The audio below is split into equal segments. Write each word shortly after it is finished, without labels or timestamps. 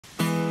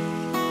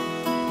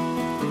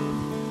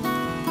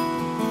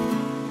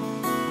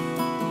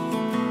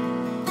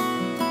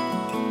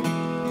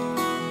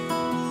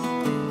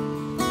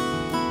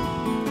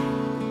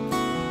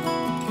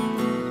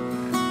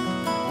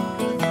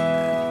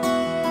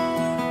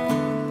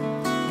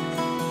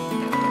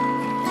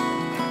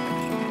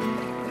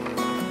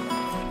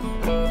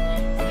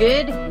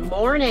Good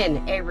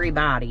morning,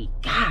 everybody.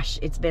 Gosh,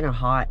 it's been a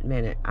hot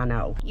minute, I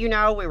know. You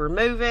know, we were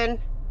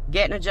moving,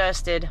 getting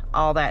adjusted,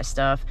 all that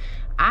stuff.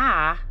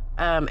 I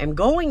am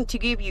going to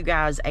give you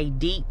guys a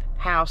deep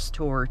house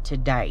tour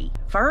today.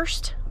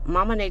 First,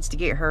 Mama needs to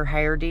get her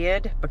hair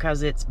did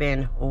because it's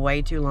been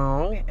way too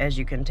long, as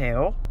you can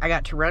tell. I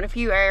got to run a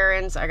few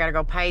errands. I got to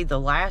go pay the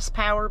last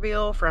power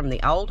bill from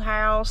the old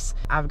house.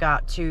 I've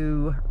got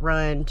to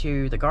run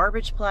to the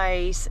garbage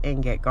place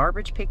and get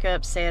garbage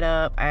pickup set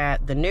up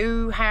at the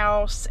new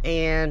house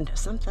and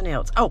something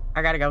else. Oh,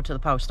 I got to go to the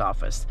post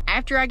office.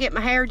 After I get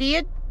my hair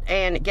did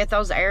and get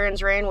those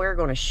errands ran, we're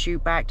going to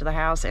shoot back to the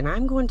house, and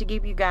I'm going to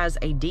give you guys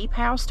a deep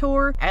house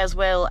tour as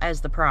well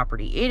as the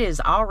property. It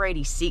is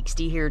already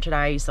 60 here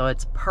today, so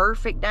it's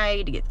perfect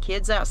day to get the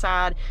kids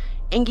outside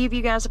and give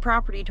you guys a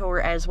property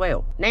tour as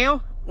well.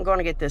 Now I'm going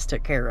to get this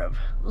took care of.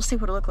 We'll see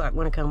what it looks like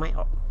when I come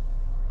out.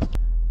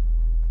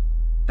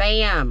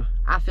 Bam!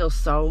 I feel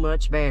so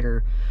much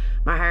better.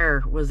 My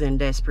hair was in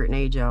desperate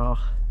need, y'all.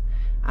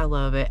 I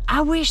love it.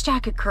 I wished I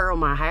could curl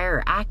my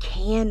hair. I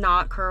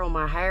cannot curl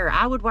my hair.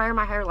 I would wear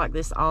my hair like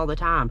this all the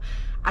time.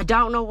 I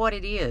don't know what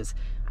it is.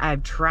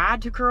 I've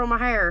tried to curl my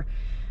hair.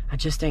 I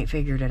just ain't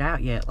figured it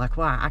out yet. Like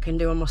why? I can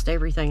do almost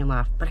everything in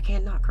life, but I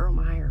cannot curl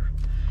my hair.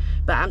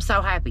 But I'm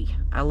so happy.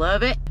 I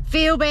love it.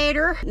 Feel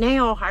better.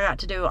 Now I got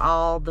to do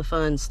all the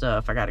fun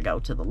stuff. I got to go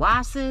to the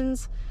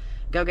license,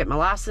 go get my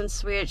license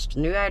switched,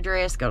 new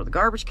address, go to the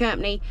garbage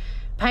company,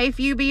 pay a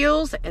few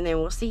bills, and then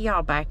we'll see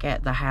y'all back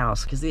at the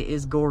house because it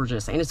is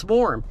gorgeous and it's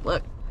warm.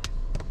 Look,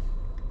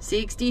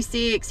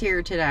 66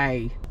 here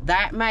today.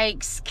 That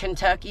makes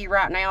Kentucky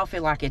right now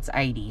feel like it's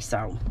 80,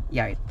 so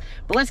yeah.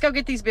 But let's go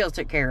get these bills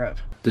took care of.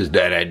 Does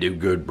Daddy do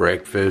good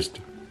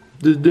breakfast?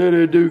 Does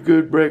Daddy do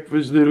good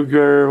breakfast, little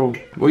girl?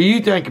 What do you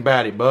think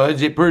about it, bud?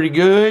 Is it pretty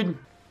good?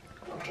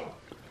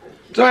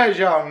 So as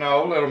y'all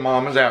know, little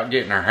mama's out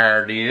getting her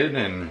hair did,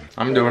 and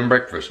I'm doing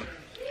breakfast.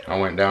 I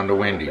went down to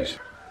Wendy's.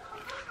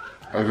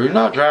 If you've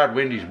not tried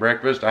Wendy's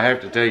breakfast, I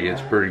have to tell you,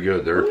 it's pretty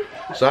good. Their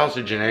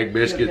sausage and egg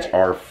biscuits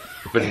are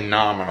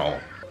phenomenal.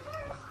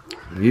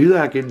 You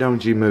like it,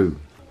 don't you, Moo?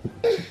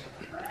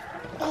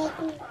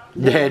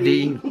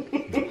 Daddy.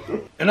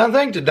 And I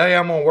think today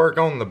I'm gonna work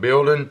on the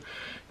building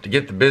to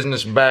get the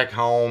business back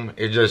home.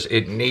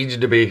 It needs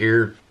to be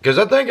here. Because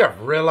I think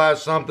I've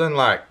realized something,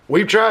 like,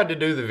 we've tried to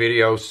do the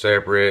videos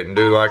separate and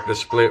do like the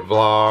split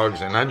vlogs,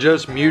 and I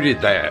just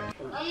muted that.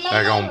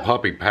 Like on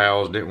Puppy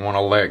Pals, didn't want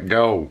to let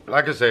go.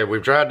 Like I said,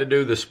 we've tried to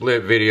do the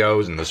split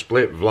videos and the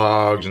split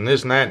vlogs and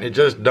this and that, and it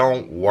just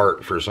don't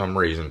work for some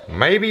reason.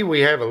 Maybe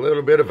we have a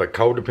little bit of a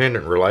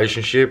codependent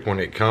relationship when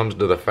it comes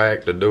to the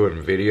fact of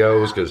doing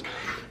videos, because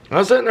I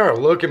was sitting there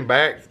looking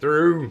back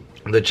through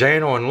the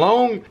channel, and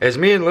long as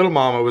me and little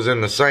mama was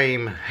in the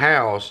same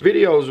house,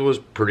 videos was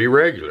pretty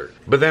regular.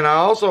 But then I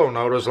also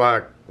noticed,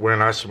 like,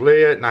 when I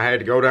split and I had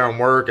to go down and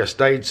work, I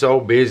stayed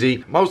so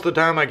busy. Most of the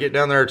time I get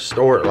down there at the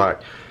store at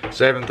like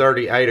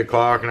 7:30, 8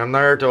 o'clock, and I'm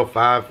there till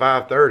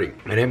 5:30.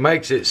 And it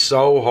makes it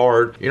so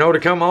hard, you know,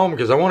 to come home,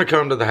 because I want to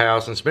come to the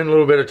house and spend a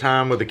little bit of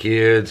time with the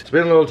kids,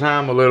 spend a little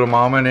time with little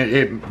mama, and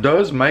it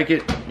does make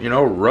it, you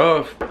know,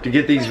 rough to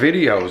get these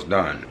videos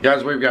done.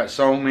 Guys, we've got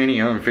so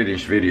many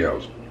unfinished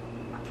videos,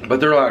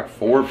 but they're like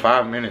 4 or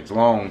 5 minutes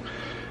long,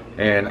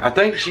 and I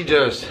think she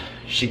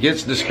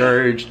gets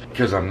discouraged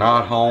because I'm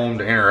not home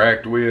to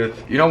interact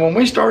with. You know, when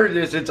we started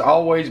this, it's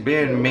always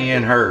been me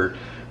and her.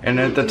 And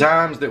at the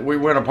times that we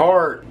went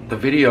apart, the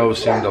videos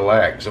seemed to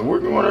lack. So we're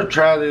going to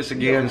try this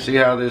again, see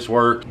how this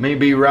works. Me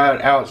be right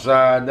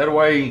outside. That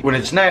way, when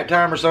it's nap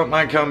time or something,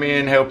 I come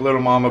in, help little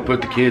mama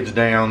put the kids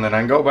down. Then I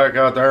can go back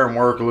out there and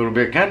work a little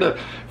bit. Kind of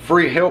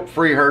help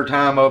free her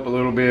time up a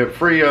little bit,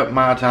 free up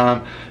my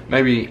time.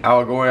 Maybe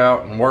I'll go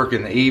out and work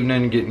in the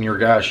evening, getting your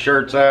guys'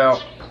 shirts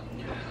out.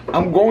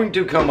 I'm going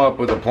to come up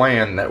with a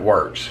plan that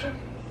works.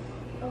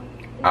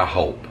 I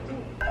hope.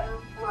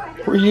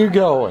 Where you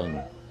going?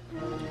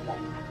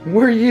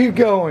 Where you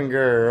going,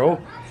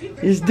 girl?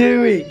 Just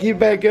do it. Get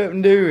back up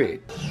and do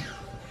it.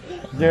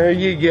 There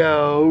you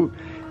go.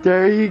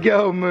 There you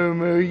go, Moo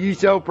Moo. You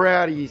so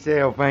proud of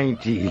yourself,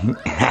 ain't you?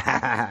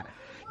 That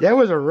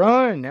was a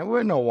run. That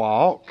wasn't a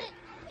walk.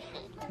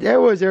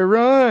 That was a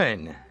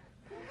run.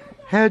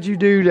 How'd you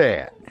do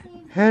that?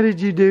 How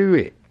did you do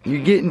it?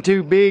 You're getting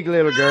too big,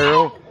 little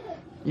girl.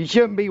 You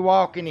shouldn't be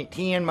walking at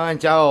 10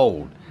 months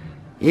old.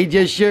 It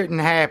just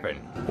shouldn't happen.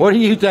 What do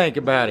you think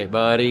about it,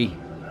 buddy?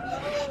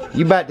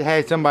 You about to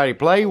have somebody to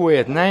play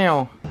with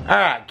now.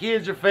 Alright,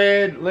 kids are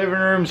fed, living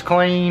room's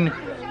clean.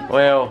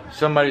 Well,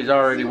 somebody's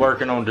already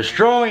working on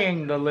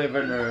destroying the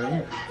living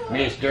room,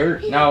 mister.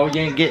 No,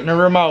 you ain't getting the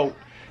remote.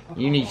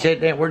 You need to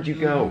sit down. Where'd you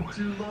go?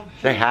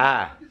 Say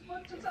hi.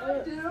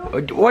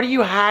 What are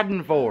you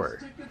hiding for?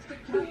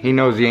 He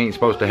knows he ain't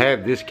supposed to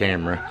have this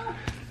camera.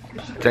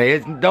 Say,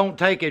 don't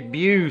take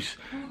abuse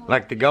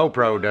like the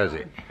GoPro does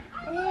it.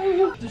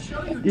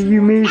 Do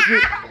you miss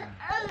it?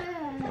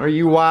 Are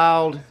you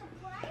wild?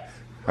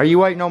 Are you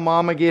waiting on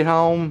Mama get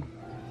home?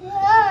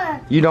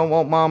 You don't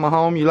want Mama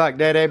home? You like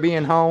Daddy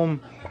being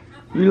home?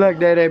 You like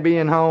Daddy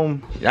being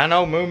home? I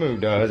know Moo Moo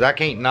does. I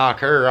can't knock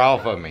her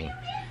off of me.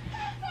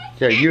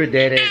 So you a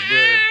Daddy's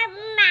girl.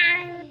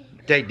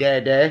 Take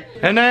Daddy.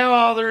 And now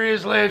all there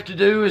is left to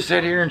do is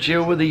sit here and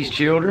chill with these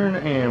children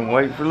and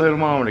wait for little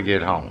Mama to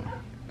get home.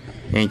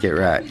 Ain't that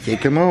right? Say,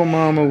 come on,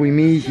 Mama, we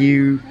miss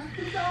you.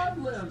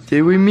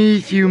 Say, we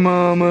miss you,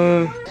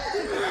 Mama.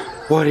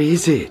 What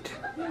is it?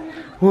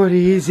 What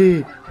is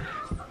it?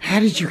 How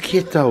did you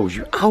get those?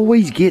 You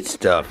always get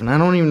stuff, and I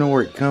don't even know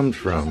where it comes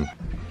from.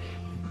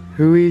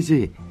 Who is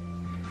it?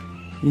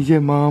 Is it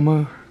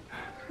Mama?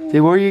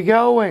 Say, where you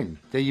going?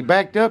 Say, you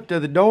backed up to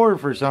the door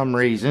for some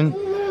reason.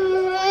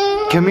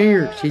 Come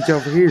here. She's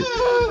over here.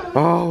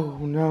 Oh,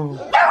 no.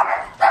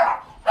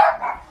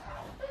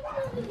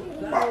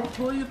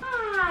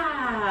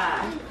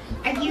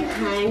 Are you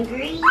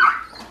hungry?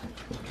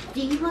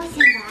 Do you want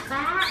some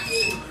baba?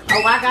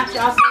 Oh, I got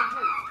y'all some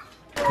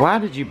too. Why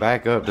did you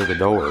back up to the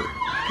door?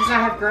 Because I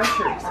have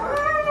groceries.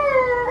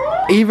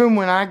 Even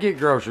when I get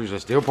groceries, I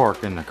still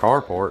park in the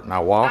carport and I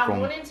walk them.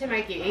 I wanted to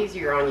make it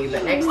easier on you,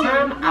 but next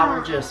time I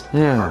will just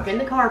park in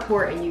the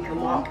carport and you can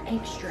walk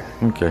extra.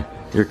 Okay,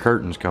 your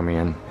curtains come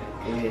in.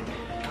 Good.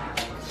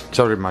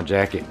 So did my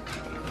jacket.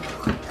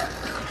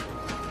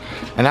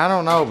 And I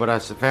don't know, but I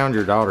found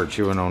your daughter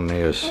chewing on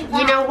this.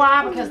 You know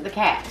why? Because the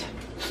cat.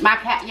 My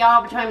cat,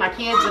 y'all, between my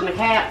kids and the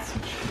cats,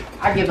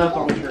 I give up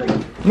on the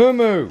tree. Moo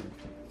Moo!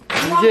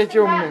 You get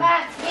your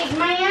big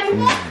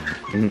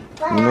man.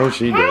 No,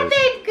 she does.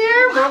 Big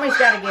girl. Mommy's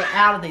got to get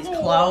out of these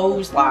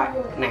clothes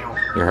like now.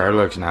 Your hair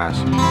looks nice.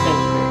 Thank you very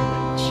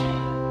much.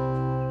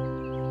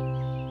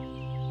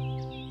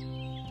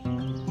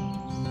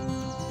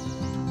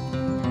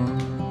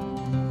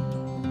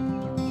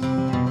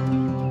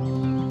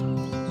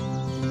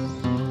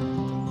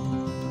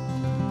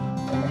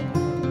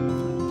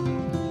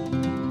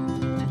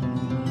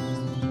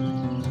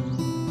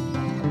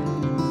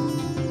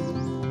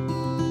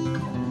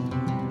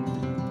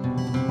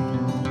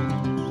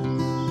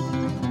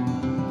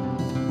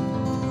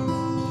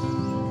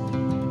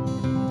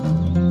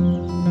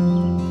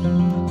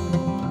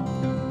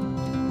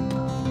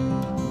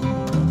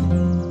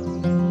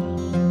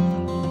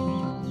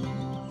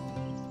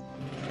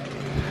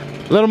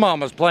 Little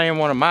Mama's playing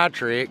one of my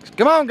tricks.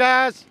 Come on,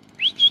 guys.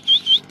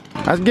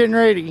 I was getting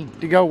ready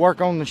to go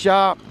work on the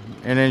shop,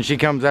 and then she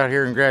comes out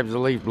here and grabs the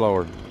leaf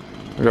blower.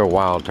 Look at a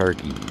wild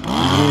turkey.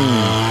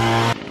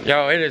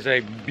 Yo, it is a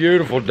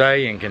beautiful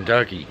day in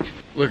Kentucky.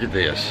 Look at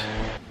this.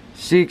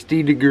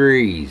 60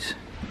 degrees.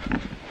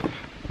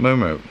 Moo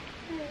Moo,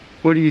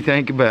 what do you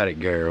think about it,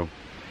 girl?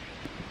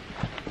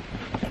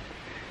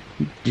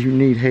 Do you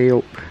need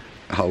help?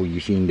 Oh,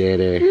 you seen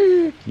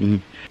Daddy?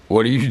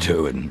 What are you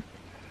doing?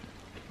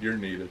 You're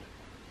needed.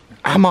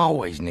 I'm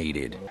always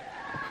needed.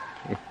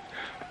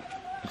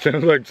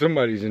 Sounds like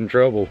somebody's in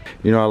trouble.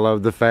 You know, I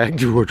love the fact,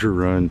 Georgia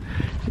Run,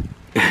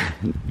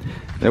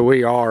 that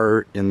we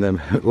are in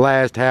the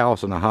last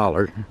house in the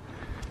holler.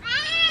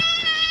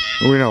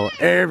 We know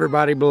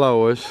everybody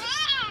below us.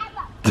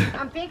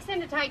 I'm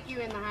fixing to take you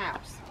in the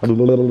house.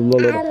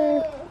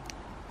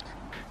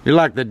 You're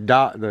like the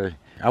dog,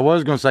 I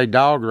was gonna say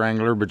dog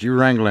wrangler, but you're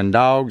wrangling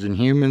dogs and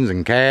humans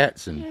and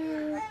cats, and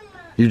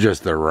you're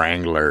just the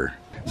wrangler.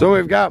 So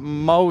we've got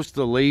most of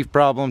the leaf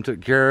problem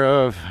took care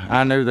of.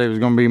 I knew there was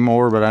gonna be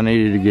more, but I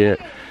needed to get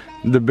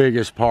the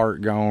biggest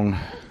part going.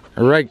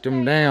 I raked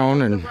them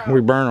down and we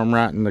burned them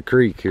right in the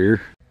creek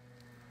here.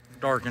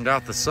 Darkened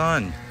out the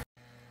sun.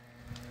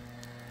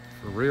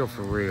 For real,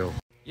 for real.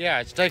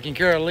 Yeah, it's taking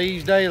care of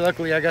leaves day.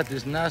 Luckily I got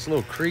this nice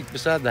little creek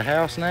beside the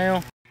house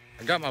now.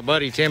 I got my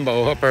buddy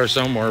Timbo up there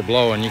somewhere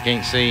blowing, you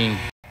can't see him.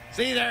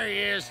 See, there he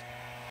is.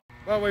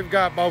 Well, we've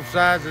got both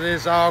sides of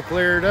this all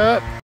cleared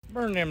up.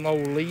 Burn them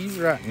old leaves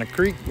right in the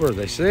creek where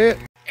they sit.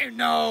 And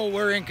no,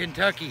 we're in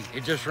Kentucky.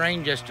 It just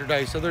rained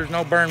yesterday, so there's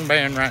no burn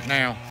ban right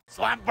now.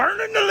 So I'm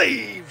burning the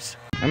leaves.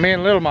 And me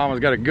and Little Mama's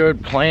got a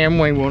good plan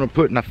we want to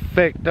put in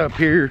effect up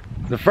here.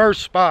 The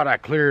first spot I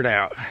cleared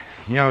out.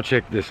 Y'all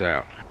check this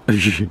out.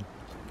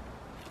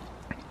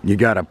 You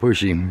gotta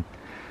push him.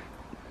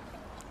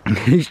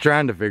 He's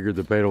trying to figure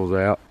the pedals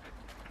out.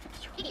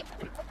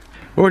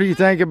 What do you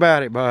think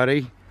about it,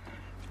 buddy?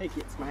 He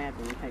gets mad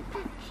when you take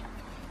pictures.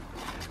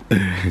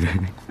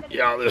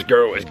 Y'all, this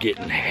girl is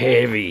getting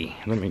heavy,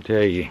 let me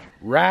tell you.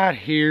 Right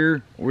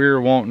here,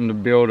 we're wanting to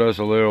build us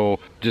a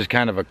little, just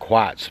kind of a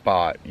quiet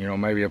spot. You know,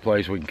 maybe a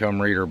place we can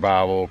come read our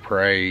Bible,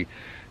 pray,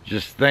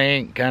 just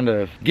think, kind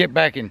of get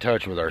back in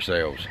touch with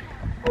ourselves.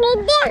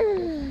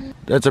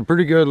 That's a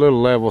pretty good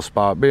little level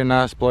spot. Be a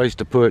nice place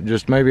to put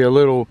just maybe a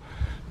little,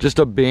 just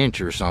a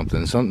bench or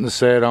something to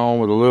sit on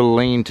with a little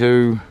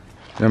lean-to.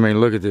 I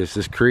mean, look at this.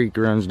 This creek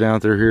runs down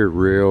through here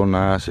real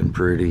nice and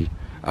pretty.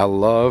 I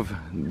love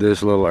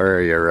this little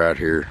area right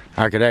here.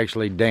 I could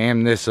actually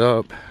dam this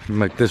up,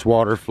 make this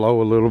water flow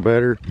a little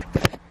better.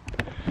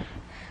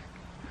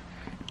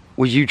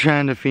 Was you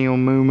trying to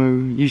film, Moo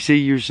Moo? You see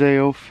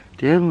yourself?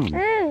 Tell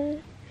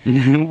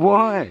him.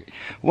 What?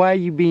 Why are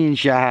you being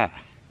shy?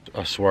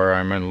 I swear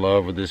I'm in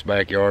love with this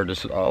backyard.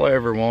 This is all I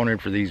ever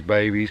wanted for these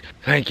babies.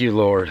 Thank you,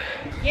 Lord.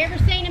 You ever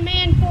seen a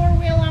man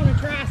four-wheel on a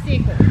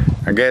tricycle?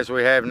 I guess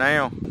we have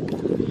now.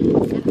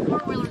 And the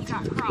four-wheeler's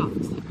got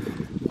crocs.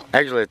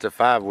 Actually, it's a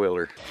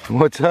five-wheeler.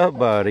 What's up,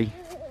 buddy?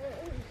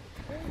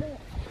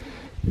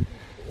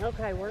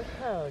 Okay, where's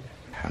Pug?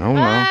 I don't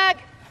know.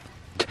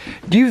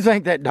 Do you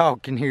think that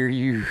dog can hear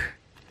you?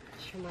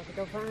 Sure might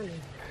go find him.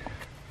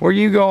 Where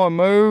you going,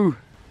 Moo?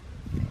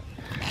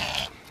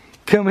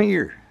 Come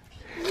here.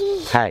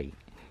 Hey,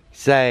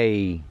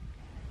 say,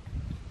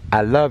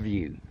 I love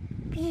you.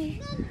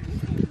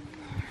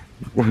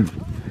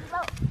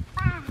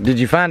 Did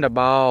you find a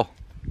ball?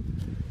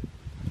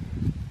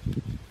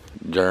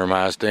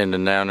 Jeremiah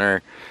standing down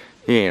there.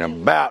 He ain't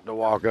about to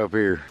walk up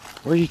here.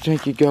 Where do you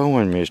think you're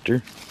going,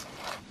 mister?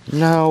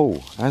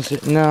 No. I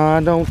said, no, I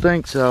don't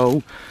think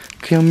so.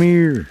 Come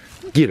here.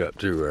 Get up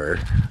to her.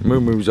 Moo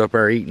Moo's up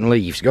there eating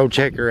leaves. Go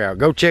check her out.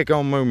 Go check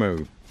on Moo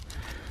Moo.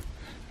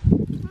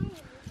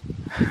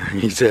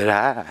 He said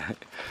hi.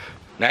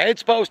 Now it's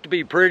supposed to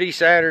be pretty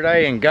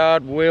Saturday, and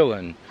God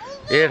willing,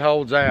 it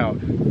holds out.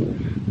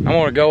 I'm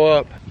gonna go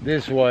up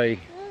this way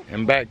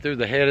and back through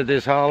the head of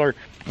this holler.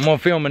 I'm gonna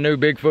film a new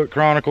Bigfoot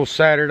Chronicles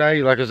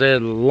Saturday. Like I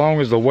said, as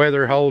long as the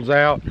weather holds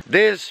out.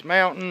 This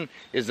mountain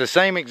is the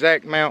same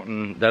exact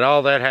mountain that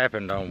all that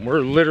happened on.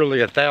 We're literally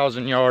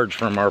 1,000 yards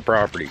from our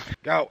property.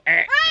 Go.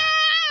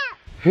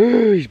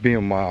 Whew, he's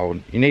being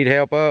wild. You need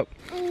help up?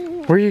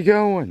 Where you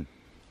going?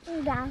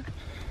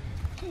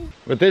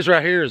 But this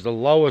right here is the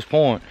lowest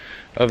point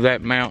of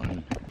that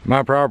mountain.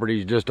 My property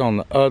is just on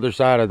the other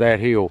side of that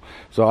hill.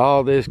 So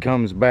all this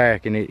comes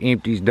back and it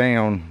empties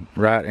down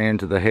right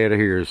into the head of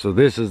here. So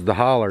this is the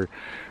holler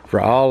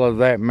for all of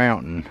that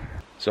mountain.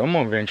 So I'm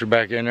gonna venture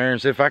back in there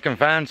and see if I can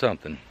find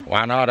something.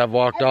 Why not? I've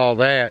walked all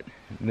that.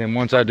 And then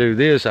once I do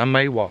this, I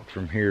may walk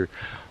from here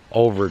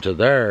over to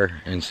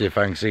there and see if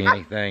I can see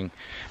anything.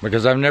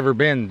 Because I've never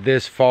been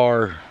this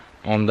far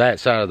on that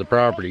side of the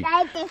property.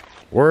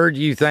 Where do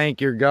you think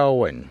you're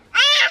going?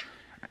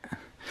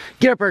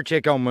 Get up here,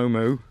 check on Moo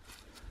Moo.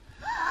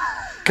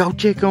 Go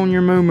check on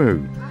your Moo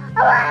Moo.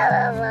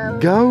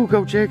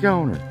 Go check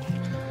on her.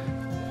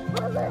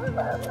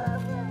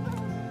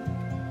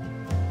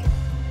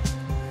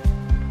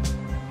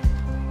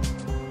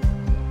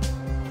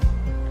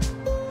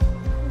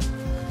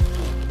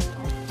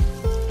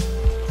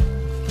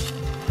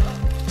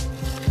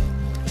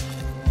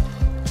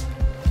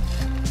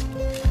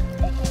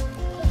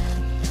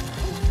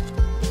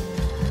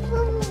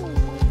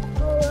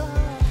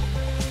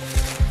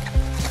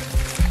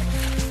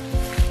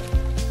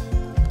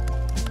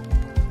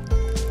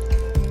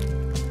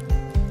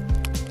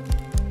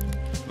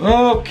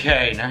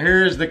 Okay, now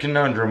here's the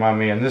conundrum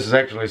I'm in. This is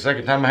actually the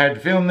second time I had to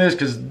film this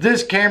because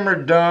this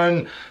camera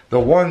done the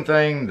one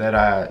thing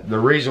that the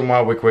reason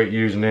why we quit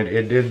using it,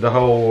 it did the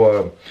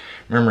whole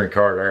memory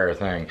card error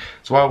thing.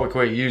 That's why we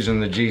quit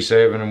using the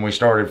G7 and we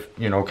started,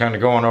 you know, kind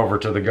of going over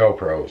to the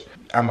GoPros.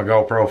 I'm a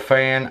GoPro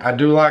fan. I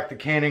do like the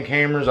Canon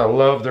cameras. I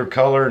love their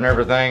color and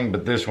everything,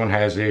 but this one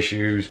has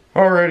issues.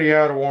 Already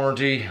out of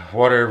warranty,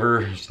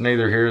 whatever. It's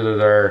neither here nor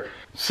there.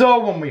 So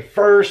when we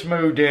first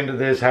moved into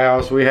this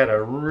house, we had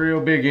a real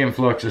big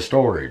influx of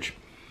storage.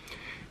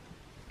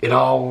 It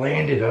all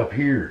landed up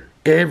here.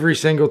 Every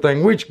single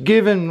thing, which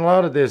given a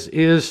lot of this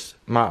is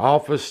my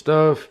office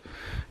stuff,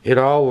 it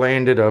all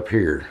landed up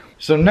here.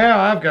 So now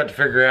I've got to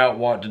figure out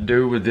what to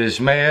do with this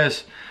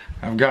mess.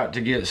 I've got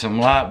to get some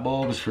light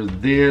bulbs for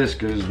this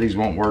because these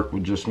won't work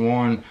with just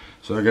one.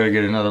 So I got to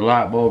get another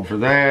light bulb for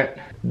that.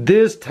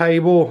 This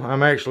table,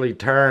 I'm actually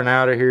tearing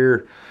out of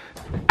here.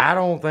 I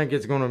don't think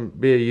it's going to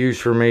be a use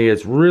for me.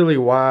 It's really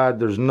wide.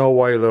 There's no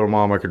way little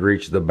mama could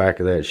reach the back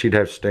of that. She'd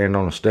have to stand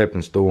on a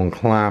stepping stool and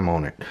climb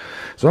on it.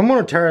 So I'm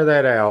going to tear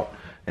that out.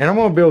 And I'm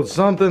going to build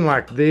something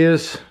like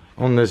this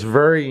on this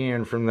very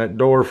end from that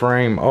door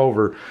frame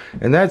over.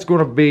 And that's going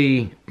to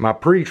be my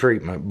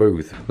pre-treatment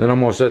booth. Then I'm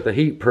going to set the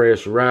heat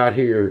press right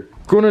here.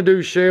 Going to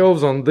do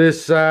shelves on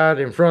this side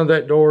in front of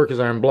that door because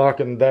I'm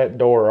blocking that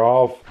door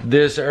off.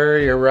 This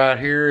area right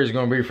here is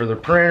going to be for the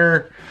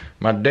printer.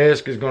 My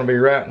desk is going to be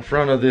right in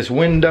front of this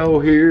window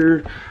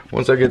here.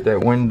 Once I get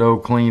that window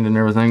cleaned and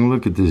everything,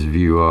 look at this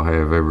view I'll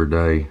have every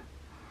day.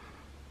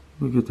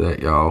 Look at that,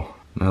 y'all.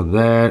 Now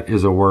that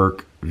is a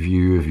work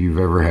view if you've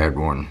ever had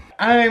one.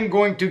 I'm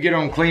going to get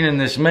on cleaning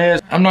this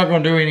mess. I'm not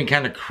going to do any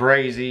kind of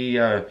crazy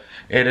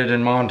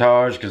editing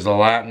montage because the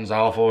lighting's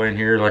awful in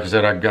here. Like I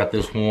said, I've got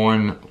this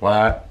one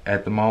light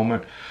at the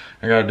moment.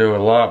 I got to do a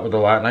lot with the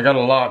light, and I got a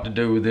lot to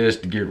do with this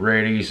to get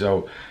ready.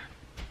 So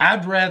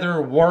I'd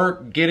rather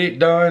work, get it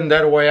done.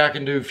 That way I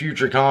can do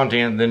future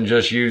content than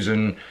just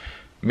using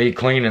me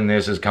cleaning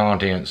this as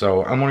content.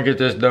 So I'm going to get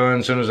this done.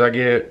 As soon as I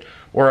get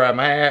where I'm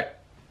at,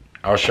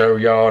 I'll show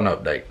y'all an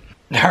update.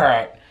 All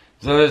right.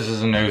 So this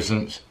is a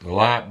nuisance. The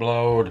light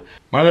blowed.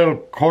 My little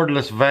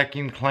cordless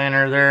vacuum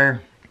cleaner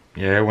there,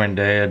 yeah, it went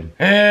dead.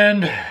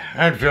 And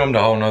I'd filmed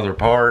a whole nother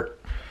part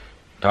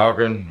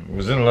talking.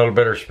 Was in a little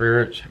better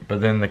spirits,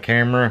 but then the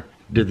camera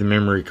did the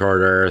memory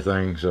card error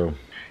thing. So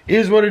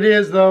is what it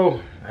is though.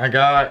 I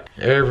got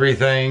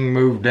everything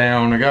moved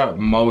down. I got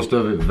most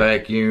of it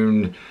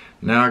vacuumed.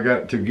 Now I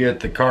got to get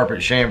the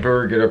carpet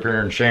shampooer, get up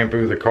here and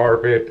shampoo the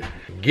carpet,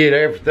 get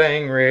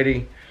everything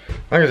ready.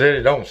 Like I said,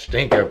 it don't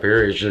stink up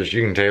here. It's just,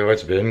 you can tell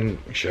it's been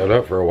shut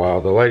up for a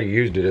while. The lady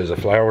used it as a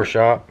flower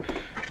shop.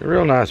 It's a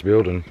real nice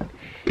building.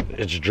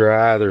 It's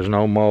dry, there's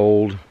no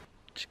mold.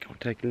 It's gonna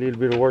take a little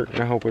bit of work,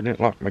 and I hope I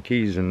didn't lock my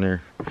keys in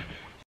there.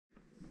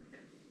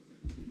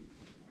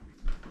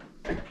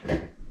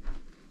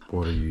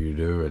 What are you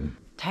doing?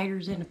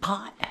 Taters in a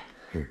pot.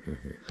 Here.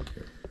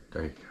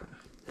 There you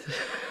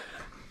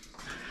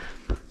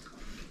go.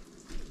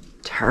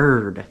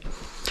 Turd.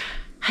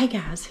 Hey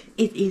guys,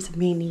 it is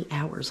many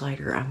hours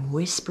later. I'm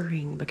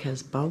whispering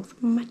because both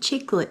of my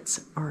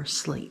chicklets are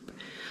asleep.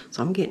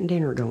 So I'm getting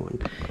dinner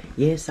going.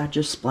 Yes, I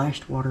just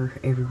splashed water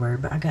everywhere,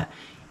 but I got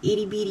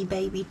itty bitty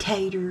baby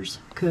taters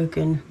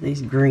cooking.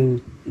 These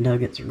green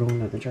nuggets are going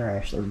to the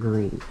trash. They're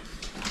green.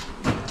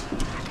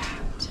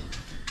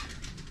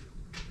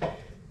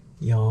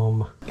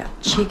 Yum. Got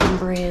chicken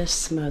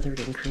breast smothered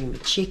in cream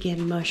of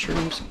chicken,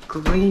 mushrooms,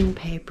 green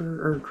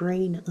pepper or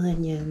green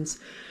onions,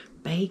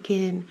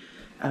 bacon,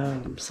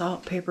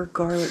 salt, pepper,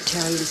 garlic,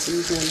 Italian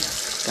seasoning.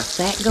 Got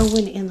that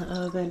going in the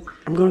oven.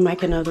 I'm going to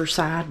make another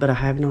side, but I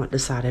have not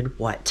decided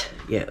what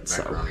yet.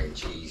 Macaroni and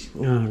cheese.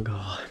 Oh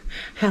God.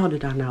 How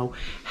did I know?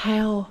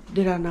 How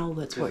did I know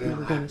that's what you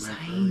were going to say?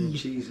 Macaroni and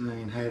cheese, and I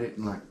ain't had it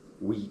in like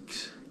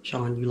weeks.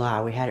 Sean, you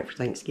lie. We had it for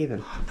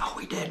Thanksgiving. No,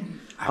 we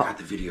didn't. I got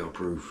the video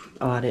proof.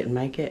 Oh, I didn't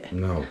make it?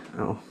 No.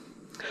 Oh.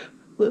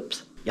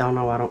 Whoops. Y'all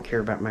know I don't care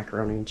about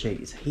macaroni and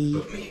cheese. He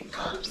Put me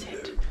loves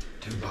it.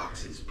 2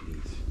 boxes, please.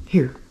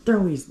 Here,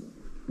 throw these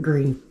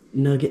green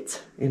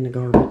nuggets in the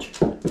garbage.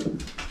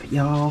 But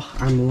y'all,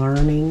 I'm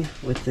learning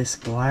with this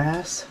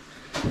glass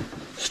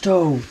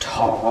stove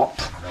top.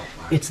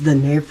 It's the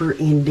never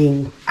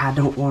ending, I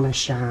don't want to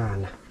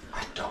shine.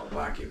 I don't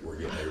like it. We're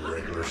getting a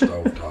regular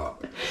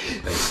stovetop.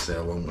 They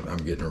sell them. I'm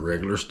getting a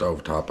regular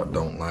stovetop. I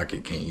don't like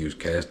it. Can't use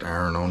cast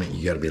iron on it.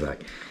 You got to be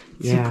like,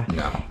 yeah.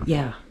 No.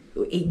 Yeah.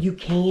 You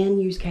can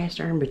use cast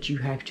iron, but you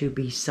have to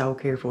be so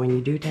careful, and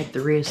you do take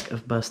the risk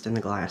of busting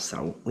the glass,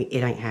 so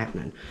it ain't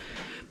happening.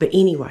 But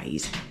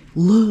anyways,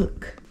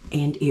 look,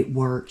 and it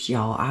works,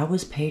 y'all. I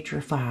was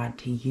petrified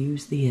to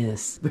use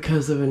this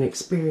because of an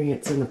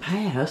experience in the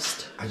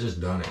past. I just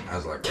done it. I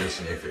was like,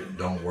 listen, if it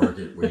don't work,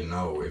 we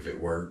know. If it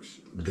works,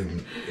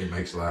 then it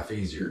makes life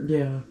easier.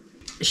 Yeah.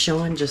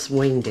 Sean just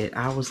winged it.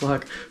 I was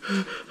like,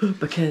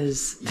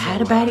 because I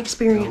had a bad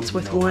experience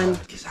with one.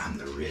 Because I'm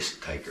the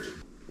risk taker.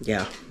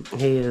 Yeah,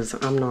 he is.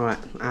 I'm not.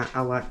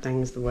 I like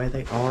things the way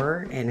they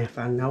are, and if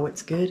I know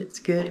it's good, it's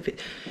good.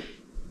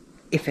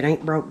 If it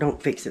ain't broke,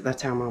 don't fix it.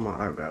 That's how my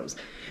motto goes.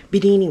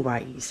 But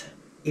anyways,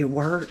 it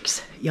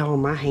works. Y'all,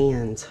 my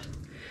hands,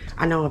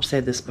 I know I've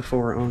said this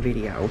before on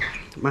video.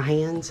 My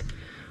hands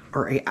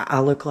I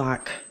look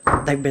like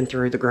they've been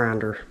through the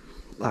grinder.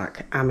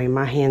 Like, I mean,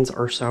 my hands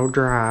are so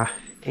dry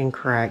and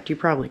cracked. You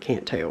probably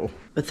can't tell,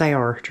 but they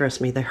are. Trust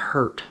me, they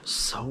hurt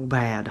so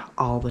bad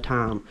all the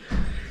time.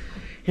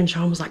 And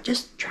Sean was like,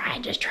 just try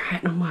it.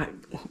 And I'm like,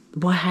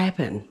 what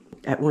happened?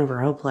 At one of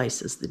our old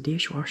places, the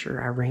dishwasher,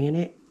 I ran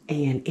it,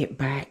 and it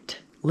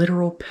backed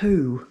literal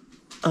poo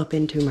up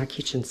into my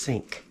kitchen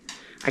sink.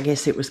 I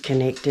guess it was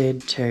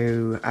connected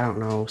to, I don't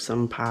know,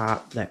 some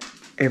pipe that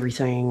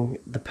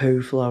the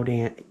poo flowed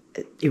in.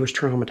 It was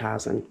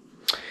traumatizing.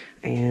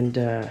 And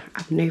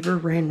I've never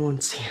ran one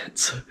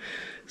since.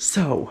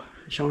 So,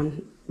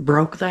 Sean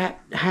broke that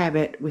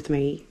habit with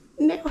me.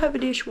 Now I have a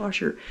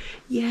dishwasher.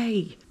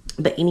 Yay.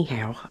 But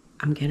anyhow,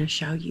 I'm going to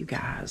show you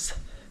guys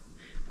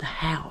the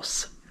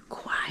house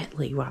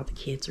quietly while the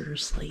kids are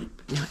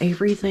asleep. Now,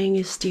 everything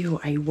is still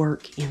a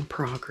work in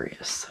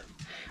progress.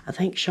 I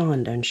think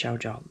Sean done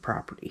showed y'all the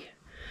property.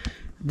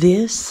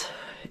 This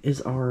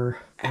is our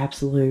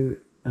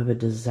absolute of a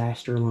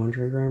disaster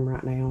laundry room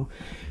right now,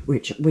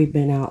 which we've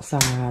been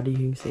outside. You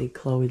can see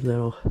Chloe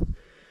little,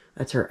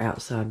 that's her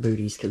outside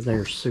booties because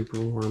they're super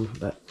warm,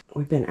 but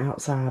we've been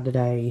outside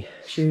today,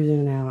 shoes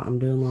in and out. I'm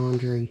doing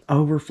laundry,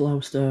 overflow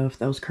stuff.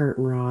 Those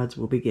curtain rods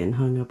will be getting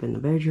hung up in the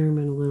bedroom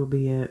in a little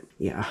bit.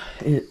 Yeah,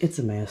 it's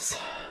a mess.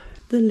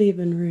 The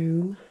living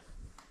room.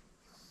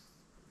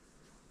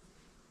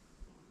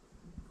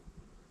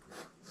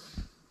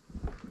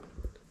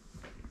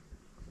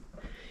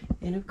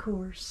 And of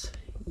course,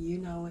 you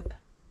know it,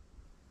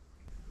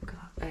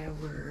 got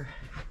our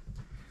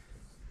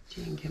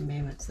 10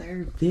 Commandments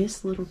there.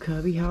 This little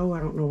cubby hole, I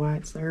don't know why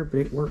it's there,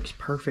 but it works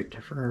perfect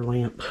for our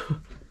lamp.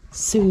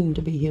 Soon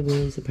to be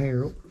Hillbillies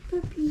apparel.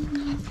 Puppy.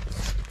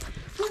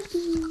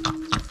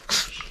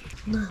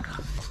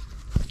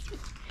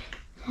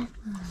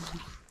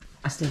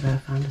 I still gotta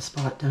find a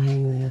spot to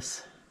hang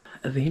this.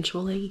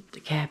 Eventually, the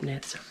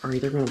cabinets are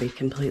either going to be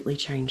completely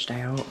changed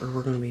out, or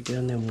we're going to be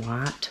doing them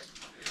white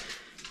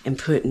and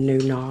putting new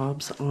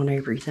knobs on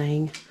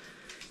everything.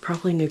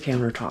 Probably new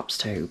countertops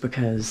too,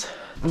 because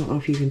I don't know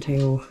if you can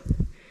tell,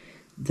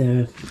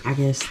 I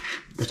guess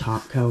the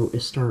top coat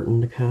is starting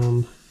to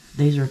come.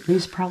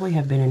 These probably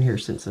have been in here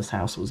since this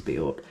house was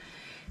built.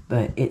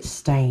 but it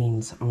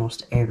stains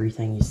almost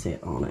everything you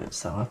sit on it.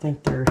 So I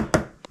think they're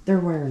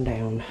wearing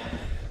down.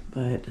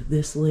 But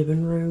this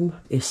living room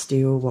is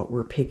still what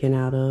we're picking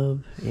out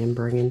of and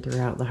bringing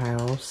throughout the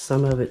house.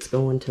 Some of it's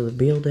going to the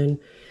building.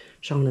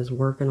 Sean is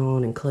working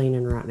on and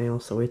cleaning right now,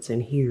 so it's in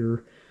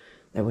here.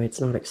 That way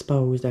it's not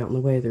exposed out in the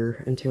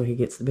weather until he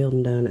gets the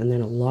building done. And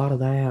then a lot of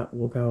that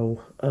will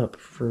go up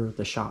for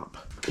the shop.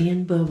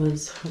 In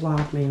Bubba's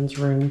wild man's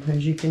room,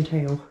 as you can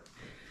tell,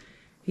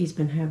 he's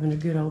been having a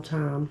good old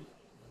time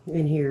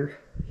in here,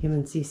 him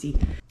and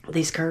Sissy.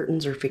 These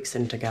curtains are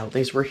fixing to go.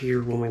 These were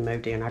here when we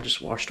moved in. I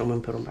just washed them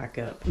and put them back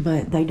up.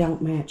 But they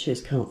don't match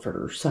his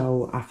comforter.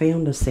 So I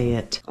found a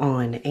set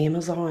on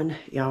Amazon.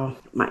 Y'all,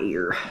 my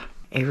ear.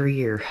 Every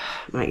year,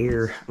 my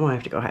ear, I'm gonna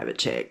have to go have it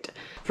checked.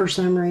 For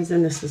some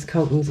reason, this is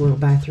Colton's little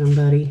bathroom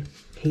buddy.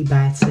 He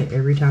bats it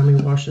every time he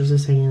washes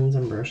his hands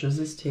and brushes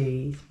his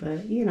teeth.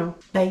 But, you know,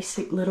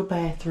 basic little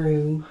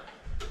bathroom.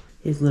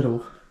 His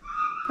little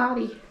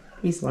potty.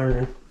 He's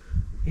learning.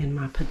 And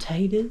my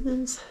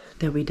potatoes,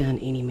 they'll be done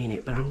any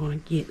minute. But I'm gonna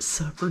get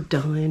supper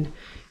done.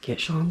 Get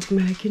Sean's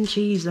mac and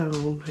cheese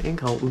on, and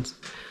Colton's.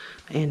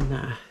 And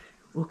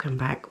we'll come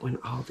back when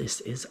all this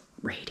is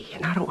ready.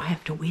 And I don't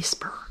have to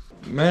whisper.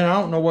 Man, I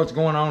don't know what's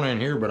going on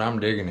in here, but I'm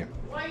digging it.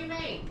 What do you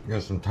mean?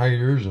 Got some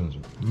taters and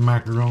some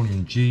macaroni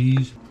and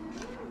cheese.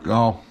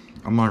 Oh,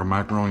 I'm like a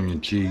macaroni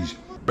and cheese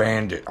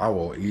bandit. I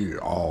will eat it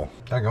all.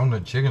 Daggone,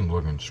 that chicken's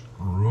looking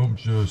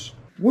scrumptious.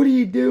 What are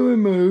you doing,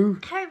 Moo?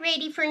 Her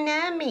ready for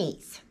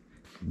nummies.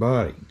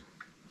 Buddy.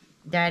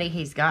 Daddy,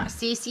 he's got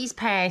Sissy's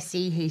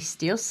passy. He's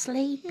still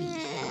sleepy.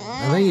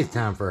 I think it's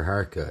time for a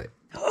haircut.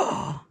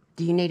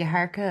 Do you need a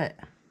haircut?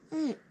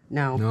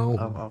 No. No.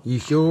 Oh. You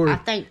sure? I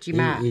think you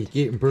might. It's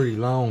getting pretty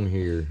long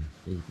here.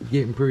 It's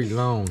getting pretty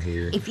long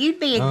here. If you'd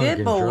be a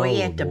good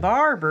boy at the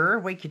barber,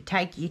 we could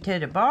take you to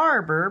the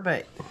barber,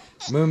 but...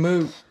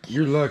 Moo,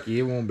 you're lucky.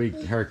 It won't be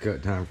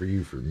haircut time for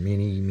you for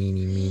many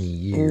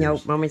years.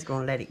 Nope, Mommy's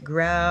gonna let it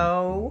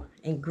grow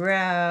and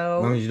grow.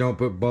 As long as you don't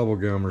put bubble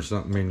gum or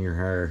something in your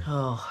hair.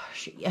 Oh,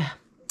 yeah.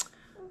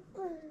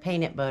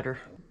 Peanut butter.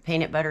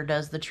 Peanut butter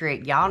does the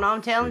trick. Y'all know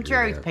I'm telling the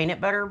truth.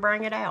 Peanut butter will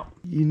bring it out.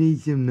 You need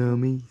some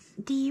nummies.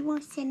 Do you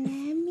want some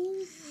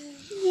nummies?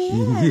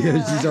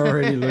 Yeah, she's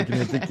already looking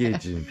at the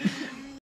kitchen.